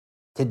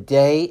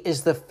Today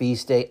is the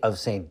feast day of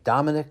St.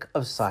 Dominic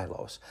of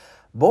Silos.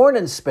 Born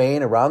in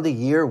Spain around the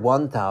year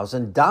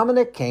 1000,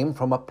 Dominic came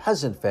from a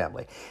peasant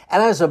family,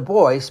 and as a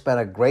boy spent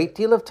a great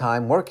deal of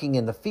time working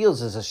in the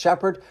fields as a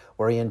shepherd,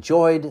 where he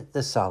enjoyed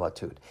the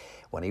solitude.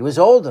 When he was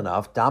old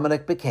enough,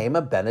 Dominic became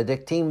a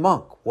Benedictine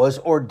monk, was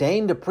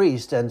ordained a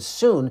priest, and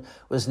soon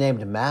was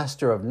named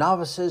master of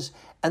novices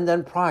and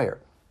then prior.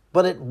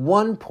 But at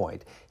one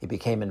point, he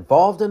became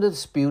involved in a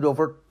dispute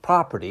over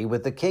property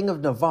with the King of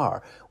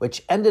Navarre,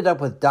 which ended up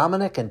with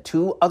Dominic and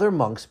two other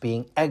monks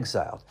being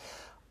exiled.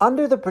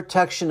 Under the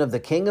protection of the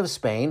King of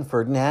Spain,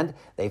 Ferdinand,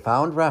 they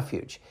found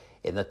refuge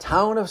in the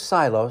town of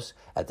Silos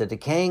at the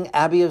decaying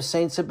Abbey of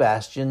St.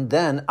 Sebastian,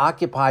 then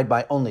occupied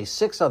by only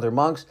 6 other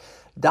monks.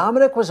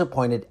 Dominic was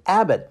appointed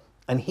abbot,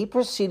 and he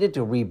proceeded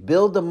to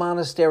rebuild the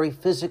monastery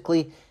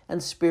physically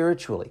and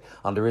spiritually.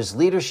 Under his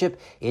leadership,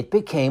 it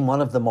became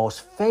one of the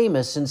most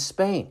famous in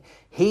Spain.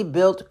 He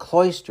built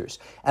cloisters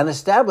and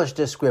established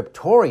a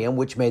scriptorium,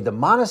 which made the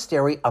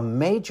monastery a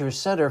major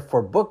center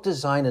for book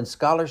design and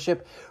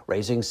scholarship,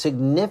 raising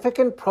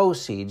significant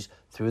proceeds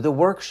through the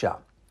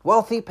workshop.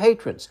 Wealthy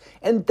patrons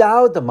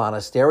endowed the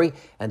monastery,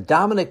 and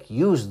Dominic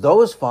used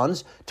those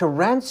funds to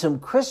ransom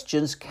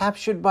Christians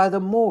captured by the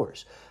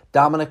Moors.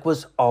 Dominic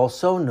was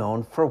also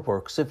known for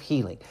works of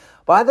healing.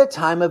 By the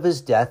time of his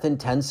death in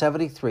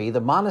 1073,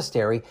 the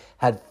monastery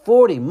had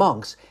 40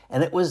 monks,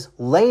 and it was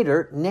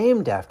later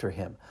named after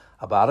him.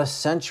 About a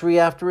century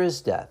after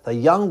his death, a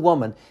young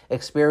woman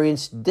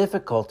experienced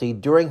difficulty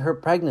during her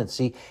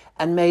pregnancy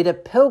and made a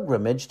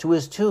pilgrimage to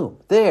his tomb.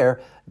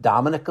 There,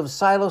 Dominic of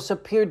Silos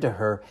appeared to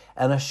her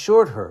and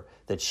assured her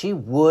that she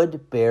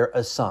would bear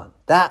a son.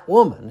 That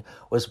woman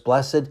was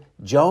Blessed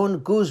Joan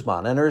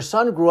Guzman, and her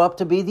son grew up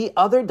to be the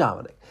other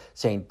Dominic,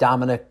 St.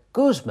 Dominic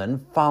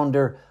Guzman,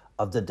 founder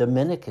of the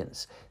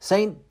Dominicans.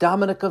 St.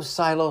 Dominic of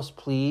Silos,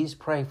 please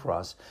pray for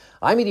us.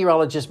 I'm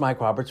meteorologist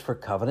Mike Roberts for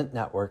Covenant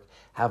Network.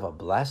 Have a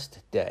blessed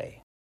day.